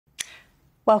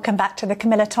Welcome back to the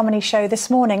Camilla Tominey Show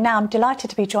this morning. Now, I'm delighted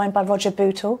to be joined by Roger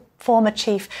Bootle, former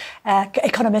chief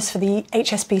economist for the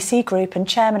HSBC Group and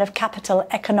chairman of Capital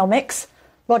Economics.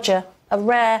 Roger, a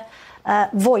rare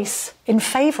voice in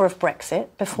favour of Brexit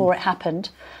before it happened.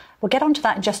 We'll get onto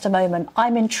that in just a moment.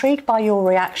 I'm intrigued by your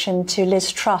reaction to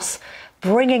Liz Truss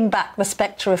bringing back the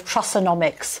spectre of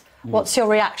Trussonomics. What's your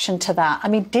reaction to that? I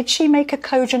mean, did she make a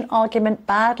cogent argument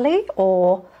badly,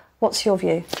 or what's your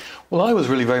view? Well, I was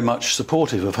really very much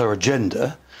supportive of her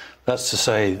agenda. That's to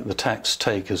say, the tax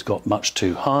take has got much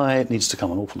too high, it needs to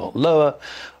come an awful lot lower,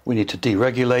 we need to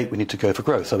deregulate, we need to go for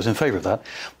growth. I was in favour of that.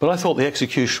 But I thought the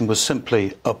execution was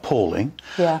simply appalling.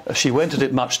 Yeah. She went at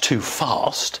it much too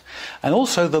fast, and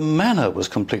also the manner was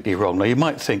completely wrong. Now, you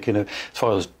might think, as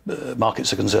far as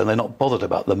markets are concerned, they're not bothered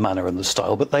about the manner and the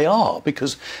style, but they are,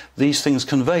 because these things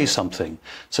convey something.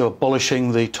 So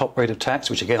abolishing the top rate of tax,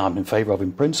 which again I'm in favour of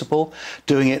in principle,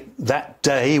 doing it that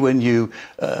day when you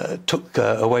took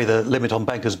away the limit on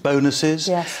bankers' bonuses,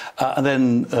 yes. And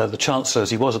then the Chancellor,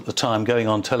 as he was at the time, going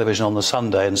on television on the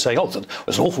Sunday and saying, oh,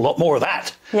 there's an awful lot more of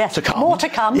that to come. More to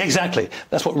come. Yeah, exactly.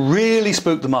 That's what really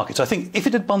spooked the markets. I think if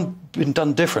it had been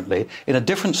done differently, in a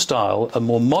different style and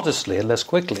more modestly and less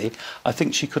quickly, I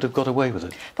think she could have got away with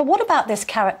it. But what about this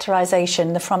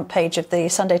characterisation? The front page of the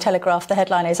Sunday Telegraph, the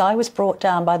headline is, I was brought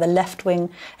down by the left-wing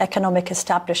economic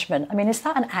establishment. I mean, is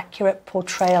that an accurate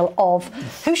portrayal of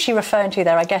who's she referring to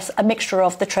there? I guess a mixture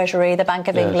of the Treasury, the Bank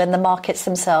of England, the markets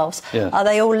themselves. Yeah. Are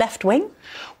they all left-wing?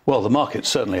 Well, the markets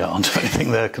certainly aren't. If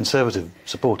anything, they're Conservative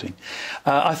supporting.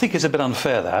 I think it's a bit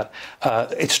unfair that.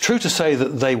 It's true to say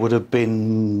that they would have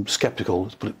been sceptical,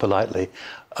 to put it politely,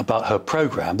 about her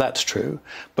programme. That's true.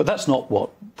 But that's not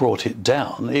what brought it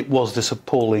down. It was this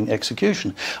appalling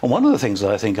execution. And one of the things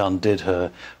that I think undid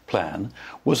her plan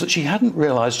was that she hadn't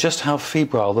realised just how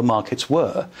febrile the markets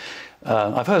were.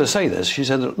 I've heard her say this. She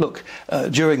said, look,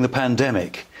 during the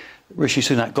pandemic, Rishi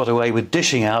Sunak got away with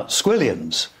dishing out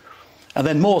squillions. And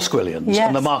then more squillions, yes.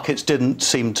 And the markets didn't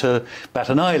seem to bat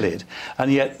an eyelid. And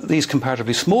yet these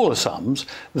comparatively smaller sums,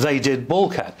 they did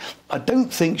balk at. I don't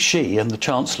think she and the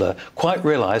Chancellor quite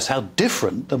realised how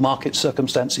different the market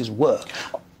circumstances were.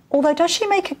 Although, does she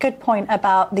make a good point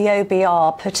about the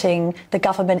OBR putting the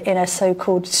government in a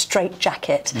so-called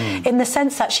straitjacket, in the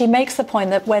sense that she makes the point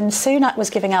that when Sunak was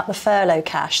giving out the furlough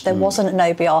cash, there wasn't an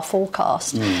OBR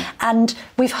forecast. And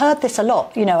we've heard this a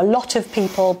lot. You know, a lot of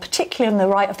people, particularly on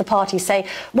the right of the party, say,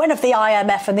 when have the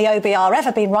IMF and the OBR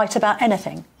ever been right about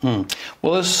anything?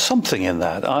 Well, there's something in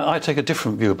that. I take a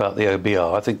different view about the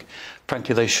OBR. I think,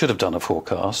 frankly, they should have done a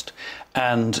forecast.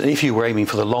 And if you were aiming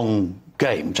for the long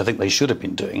game, which I think they should have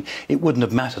been doing, it wouldn't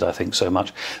have mattered, I think, so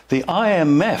much. The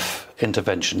IMF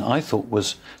intervention, I thought,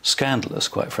 was scandalous,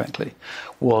 quite frankly,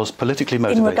 was politically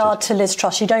motivated. In regard to Liz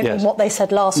Truss, you don't mean what they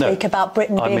said last week about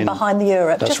Britain being behind the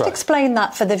euro. Just explain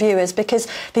that for the viewers, because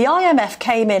the IMF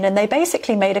came in and they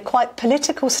basically made a quite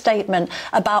political statement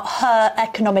about her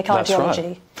economic ideology.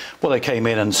 Right. Well, they came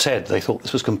in and said they thought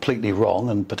this was completely wrong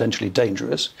and potentially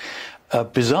dangerous.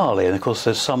 Bizarrely, and of course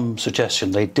there's some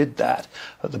suggestion they did that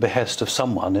at the behest of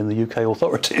someone in the UK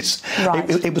authorities. Right.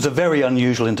 It was a very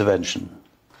unusual intervention.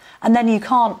 And then you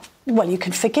can't, well, you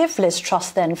can forgive Liz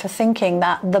Truss then for thinking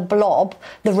that the blob,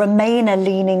 the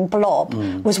Remainer-leaning blob,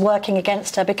 was working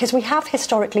against her, because we have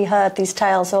historically heard these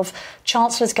tales of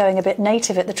chancellors going a bit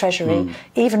native at the Treasury,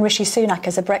 even Rishi Sunak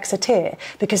as a Brexiteer,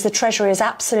 because the Treasury is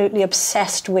absolutely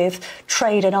obsessed with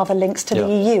trade and other links to the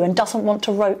EU and doesn't want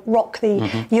to rock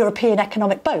the European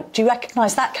economic boat. Do you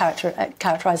recognise that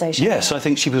characterisation? Yes, I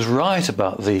think she was right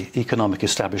about the economic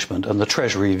establishment and the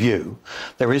Treasury view.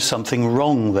 There is something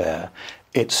wrong there.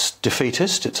 It's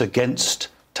defeatist, it's against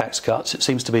tax cuts, it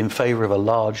seems to be in favour of a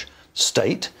large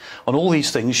state. On all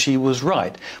these things, she was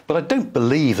right. But I don't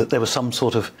believe that there was some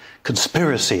sort of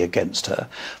conspiracy against her.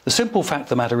 The simple fact of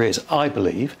the matter is, I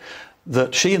believe,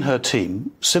 that she and her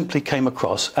team simply came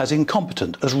across as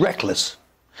incompetent, as reckless.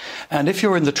 And if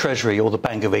you're in the Treasury or the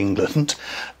Bank of England,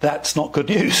 that's not good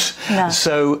news. No.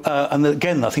 So, and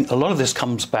again, I think a lot of this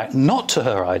comes back not to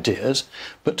her ideas,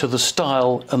 but to the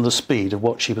style and the speed of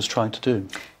what she was trying to do.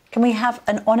 Can we have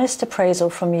an honest appraisal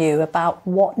from you about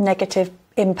what negative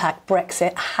impact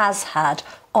Brexit has had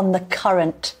on the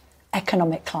current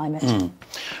economic climate?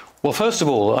 Well, first of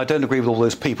all, I don't agree with all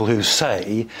those people who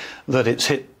say that it's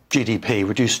hit GDP,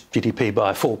 reduced GDP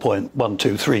by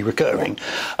 4.123 recurring.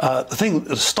 The thing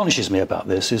that astonishes me about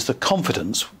this is the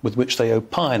confidence with which they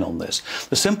opine on this.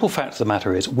 The simple fact of the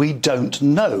matter is we don't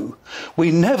know.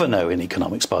 We never know in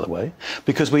economics, by the way,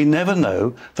 because we never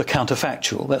know the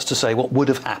counterfactual. That's to say, what would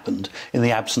have happened in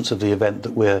the absence of the event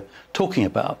that we're talking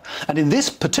about. And in this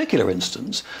particular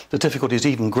instance, the difficulty is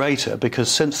even greater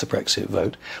because since the Brexit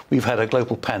vote, we've had a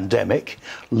global pandemic,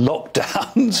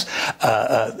 lockdowns,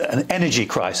 an energy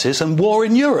crisis, and war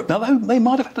in Europe. Now, they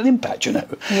might have had an impact, you know.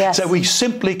 Yes. So we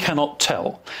simply cannot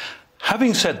tell.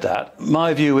 Having said that,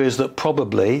 my view is that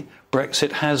probably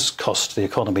Brexit has cost the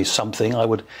economy something. I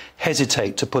would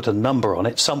hesitate to put a number on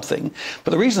it, something.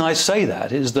 But the reason I say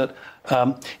that is that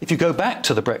if you go back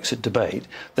to the Brexit debate,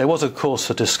 there was, of course,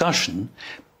 a discussion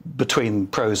between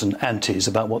pros and antis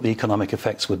about what the economic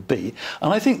effects would be.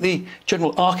 And I think the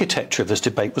general architecture of this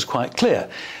debate was quite clear.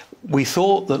 We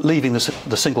thought that leaving the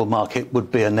single market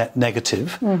would be a net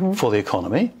negative for the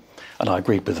economy, and I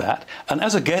agreed with that. And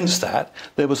as against that,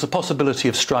 there was the possibility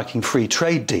of striking free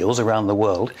trade deals around the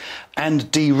world and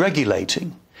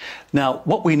deregulating. Now,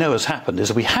 what we know has happened is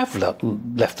that we have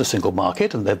left the single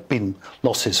market, and there have been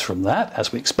losses from that,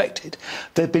 as we expected.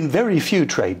 There have been very few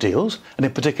trade deals, and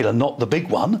in particular not the big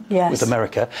one with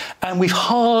America, and we've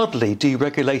hardly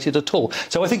deregulated at all.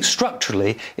 So I think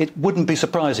structurally it wouldn't be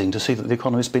surprising to see that the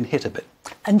economy's been hit a bit.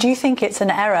 And do you think it's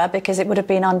an error, because it would have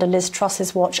been under Liz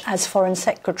Truss's watch as Foreign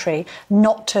Secretary,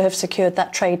 not to have secured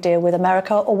that trade deal with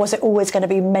America, or was it always going to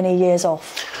be many years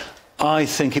off? I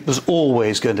think it was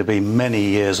always going to be many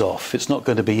years off. It's not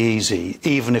going to be easy,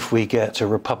 even if we get a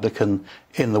Republican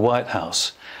in the White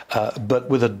House. But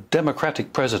with a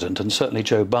Democratic president, and certainly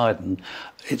Joe Biden,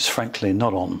 it's frankly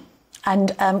not on.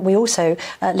 And we also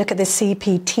look at this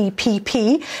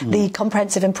CPTPP, the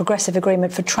Comprehensive and Progressive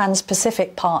Agreement for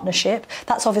Trans-Pacific Partnership.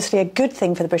 That's obviously a good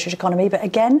thing for the British economy. But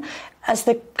again, has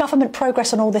the government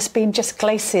progress on all this been just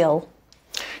glacial?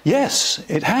 Yes,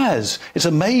 it has. It's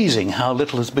amazing how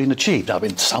little has been achieved. I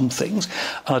mean, some things,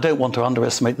 and I don't want to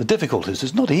underestimate the difficulties.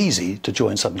 It's not easy to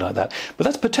join something like that. But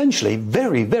that's potentially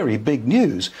very, very big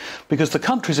news, because the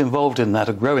countries involved in that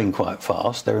are growing quite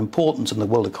fast. Their importance in the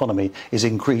world economy is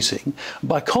increasing.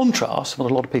 By contrast,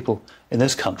 what a lot of people in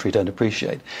this country don't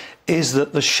appreciate is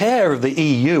that the share of the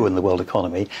EU in the world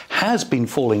economy has been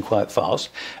falling quite fast,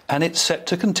 and it's set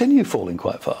to continue falling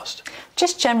quite fast.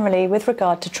 Just generally, with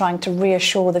regard to trying to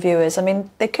reassure the viewers, I mean,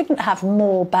 they couldn't have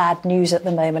more bad news at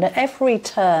the moment. At every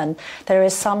turn, there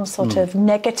is some sort of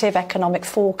negative economic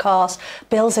forecast.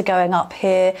 Bills are going up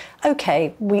here.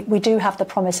 OK, we do have the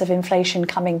promise of inflation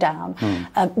coming down.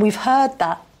 We've heard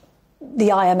that the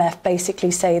IMF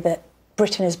basically say that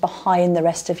Britain is behind the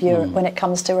rest of Europe when it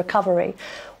comes to recovery.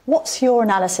 What's your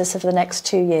analysis of the next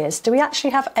 2 years? Do we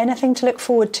actually have anything to look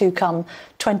forward to come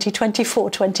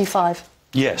 2024-25?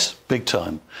 Yes, big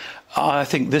time. I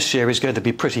think this year is going to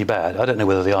be pretty bad. I don't know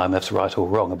whether the IMF's right or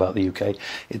wrong about the UK.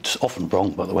 It's often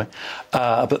wrong, by the way.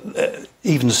 But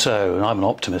even so, and I'm an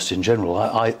optimist in general,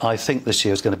 I think this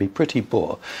year is going to be pretty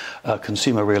poor.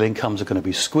 Consumer real incomes are going to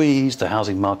be squeezed, the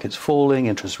housing market's falling,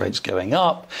 interest rates going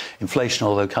up, inflation,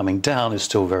 although coming down, is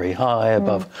still very high,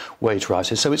 above wage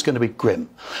rises, so it's going to be grim.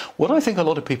 What I think a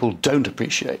lot of people don't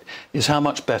appreciate is how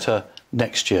much better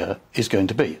next year is going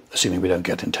to be, assuming we don't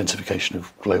get intensification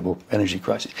of global energy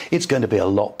crisis. It's going to be a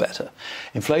lot better.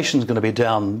 Inflation is going to be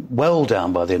down, well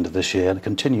down by the end of this year, and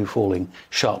continue falling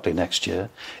sharply next year.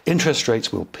 Interest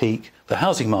rates will peak. The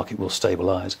housing market will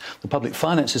stabilise. The public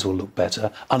finances will look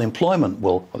better. Unemployment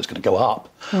will, well, it's going to go up,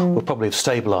 will probably have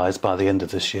stabilised by the end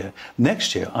of this year.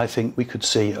 Next year, I think we could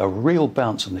see a real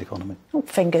bounce in the economy. Oh,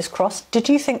 fingers crossed. Did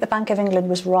you think the Bank of England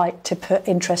was right to put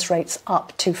interest rates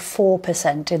up to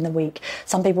 4% in the week?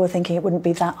 Some people were thinking it wouldn't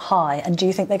be that high. And do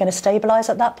you think they're going to stabilise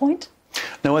at that point?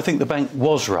 No, I think the bank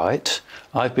was right.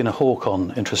 I've been a hawk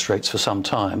on interest rates for some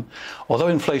time. Although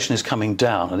inflation is coming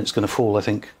down and it's going to fall, I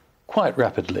think, quite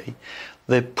rapidly,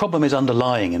 the problem is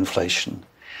underlying inflation,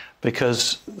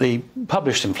 because the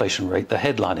published inflation rate, the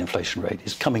headline inflation rate,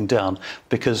 is coming down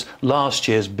because last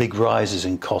year's big rises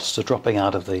in costs are dropping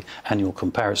out of the annual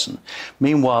comparison.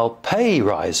 Meanwhile, pay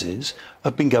rises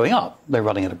have been going up. They're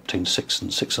running at between 6 and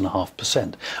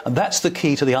 6.5%. And that's the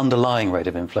key to the underlying rate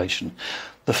of inflation.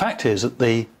 The fact is that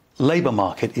the labour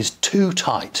market is too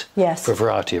tight for a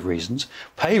variety of reasons.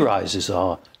 Pay rises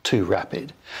are too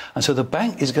rapid. And so the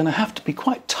bank is going to have to be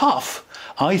quite tough,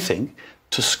 I think,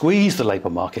 to squeeze the labour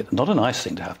market. Not a nice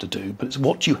thing to have to do, but it's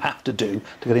what you have to do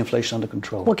to get inflation under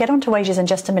control. We'll get on to wages in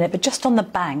just a minute, but just on the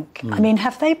bank, I mean,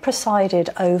 have they presided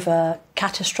over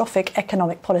catastrophic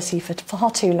economic policy for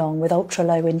far too long with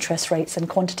ultra-low interest rates and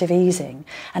quantitative easing?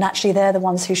 And actually, they're the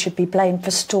ones who should be blamed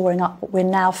for storing up what we're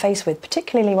now faced with,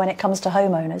 particularly when it comes to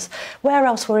homeowners. Where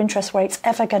else were interest rates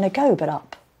ever going to go but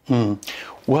up?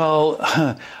 Well,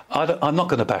 I'm not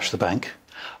going to bash the bank.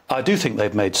 I do think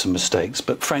they've made some mistakes,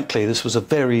 but frankly, this was a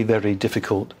very, very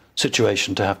difficult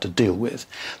situation to have to deal with.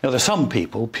 Now, there are some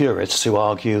people, purists, who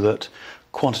argue that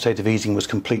quantitative easing was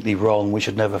completely wrong, we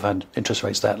should never have had interest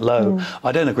rates that low.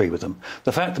 I don't agree with them.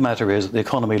 The fact of the matter is that the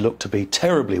economy looked to be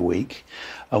terribly weak,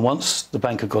 and once the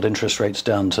bank had got interest rates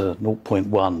down to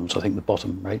 0.1, which I think the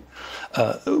bottom rate,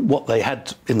 what they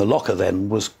had in the locker then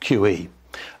was QE.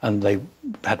 And they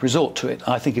had resort to it.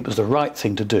 I think it was the right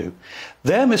thing to do.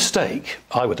 Their mistake,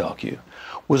 I would argue,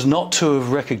 was not to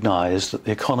have recognised that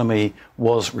the economy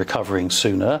was recovering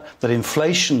sooner, that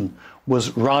inflation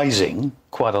was rising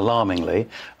quite alarmingly,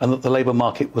 and that the labour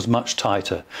market was much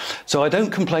tighter. So I don't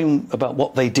complain about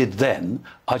what they did then.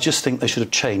 I just think they should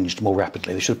have changed more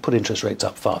rapidly. They should have put interest rates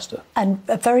up faster. And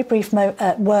a very brief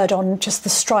word on just the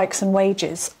strikes and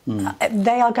wages.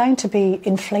 They are going to be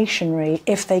inflationary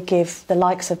if they give the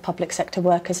likes of public sector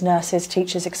workers, nurses,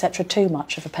 teachers, etc. too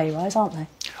much of a pay rise, aren't they?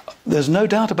 There's no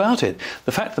doubt about it.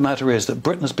 The fact of the matter is that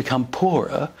Britain has become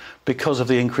poorer because of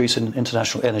the increase in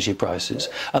international energy prices,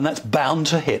 and that's bound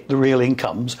to hit the real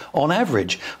incomes on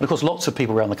average. And of course, lots of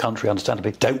people around the country,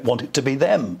 understandably, don't want it to be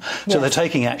them. So they're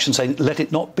taking action saying, let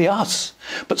it not be us.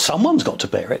 But someone's got to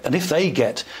bear it. And if they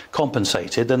get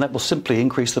compensated, then that will simply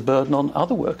increase the burden on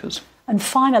other workers. And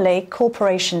finally,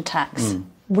 corporation tax.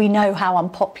 We know how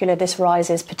unpopular this rise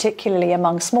is, particularly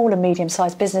among small and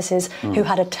medium-sized businesses who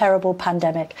had a terrible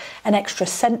pandemic. An extra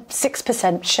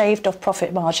 6% shaved off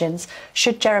profit margins.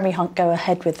 Should Jeremy Hunt go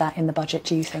ahead with that in the budget,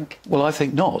 do you think? Well, I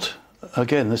think not.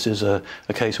 Again, this is a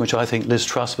case in which I think Liz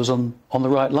Truss was on the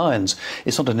right lines.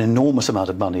 It's not an enormous amount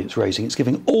of money it's raising. It's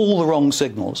giving all the wrong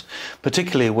signals,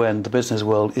 particularly when the business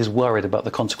world is worried about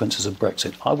the consequences of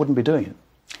Brexit. I wouldn't be doing it.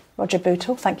 Roger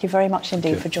Bootle, thank you very much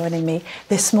indeed for joining me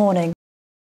this morning.